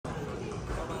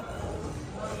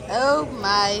Oh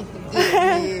my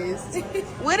goodness.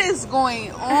 What is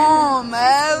going on,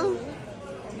 Mo?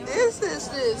 This is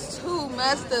just too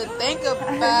much to think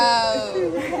about.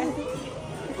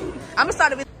 I'm gonna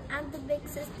start with. I'm the big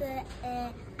sister,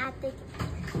 and I think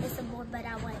it's a boy, but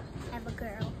I want to have a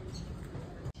girl.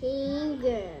 Teen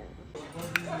girl.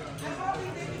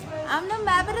 I'm the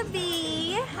mother to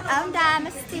be. I'm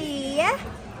Dynasty.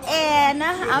 And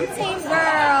I'm team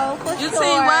girl for You sure.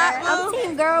 team what, boo? I'm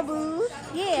team girl, boo.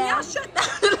 Yeah. Y'all shut down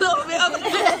a little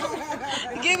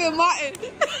bit. Give it Martin.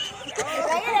 It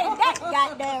ain't that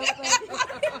goddamn.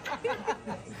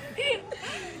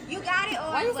 You got it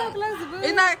on. Why you so close, boo?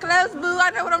 It's not close, boo.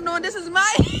 I know what I'm doing. This is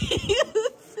my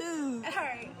YouTube.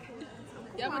 Alright.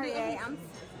 Y'all gonna do it? I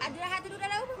have to do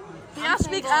that over? Y'all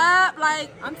speak up,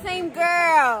 like. I'm team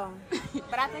girl.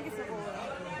 But I think it's a boy.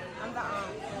 I'm the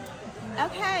aunt.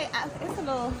 Okay, it's a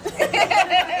little. It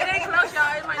ain't close,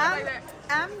 y'all. It might look like that.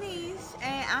 I'm Niche,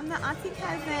 and I'm the auntie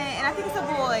cousin, and I think it's a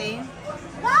boy.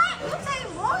 What? You say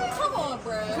boy? Come on,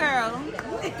 bro. Girl.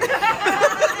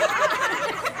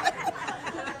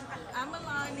 I'm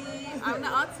Alani. I'm the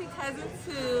auntie cousin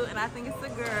too, and I think it's a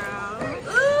girl.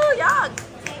 Ooh, y'all.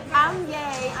 I'm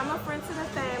Yay. I'm a friend to the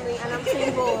family, and I'm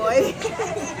team boy.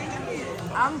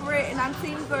 I'm Britt, and I'm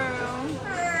team girl.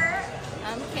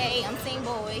 I'm Kay. I'm team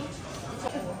boy.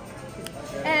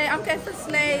 Hey, I'm Kessa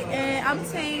Slade, and I'm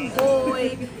team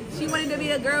boy. She wanted to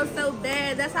be a girl so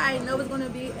bad. That's how I know it's gonna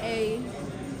be a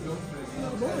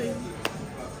boy.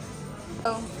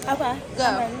 Oh, Okay.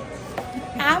 go.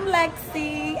 I'm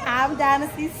Lexi. I'm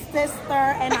Dynasty's sister,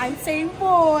 and I'm team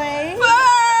boy.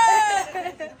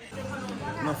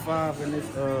 I'm 5 and it's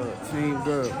team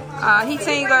girl. He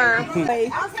team girl. Team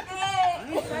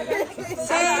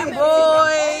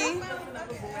boy.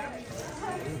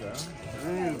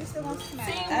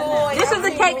 This is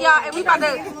the cake, y'all, and we about to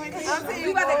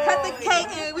cut the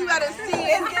cake and we about to see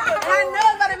it. I know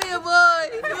it's about to be a boy.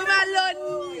 With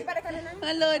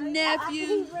my little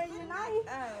nephew.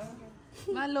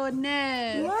 My little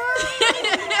nephew.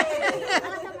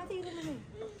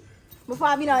 Before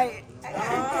I be like,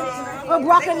 we're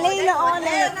guacamole on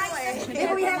it. If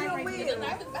we have no wheel.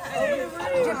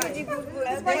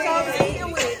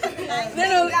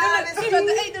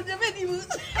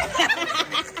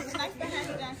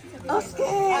 I'm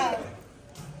scared.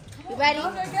 You ready? Come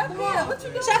on.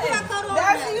 Check my coat on.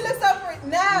 You look so pretty.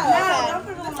 No.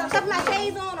 Check my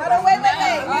shades on. Wait.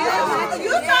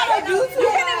 You trying to do too. You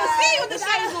can't even see with the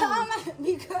shades on.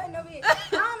 Be cutting over here. I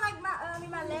don't like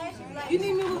my lashes. You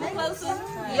need me to move closer.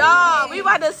 Y'all, we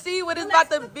about to see what it's about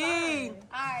to be.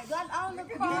 Alright, I don't look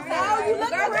cross. Oh, you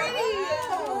look pretty.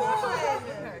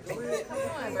 Come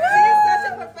on, bro. You're such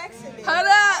a perfectionist. Hold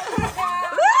up.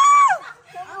 Woo!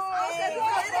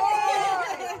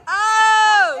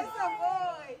 Oh! It's a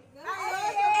boy.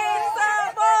 It's a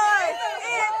boy!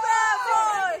 It's a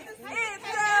boy! It's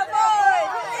a boy!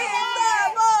 It's a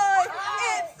boy!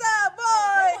 It's a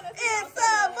boy! It's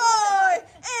a boy!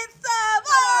 It's a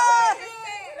boy!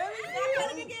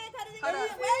 Hold up.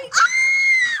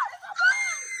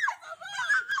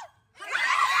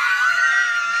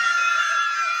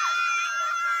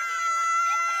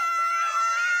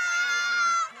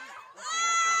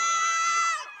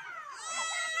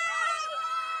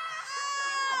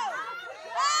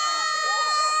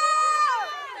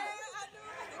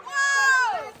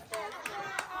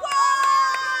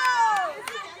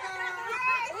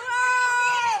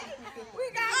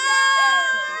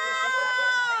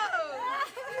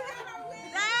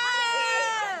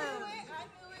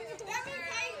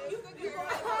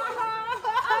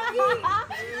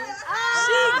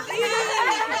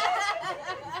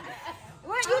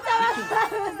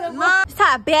 It's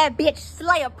how a bad bitch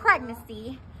slay a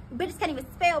pregnancy. Bitches can't even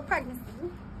spell pregnancy.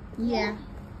 Yeah.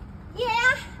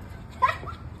 Yeah.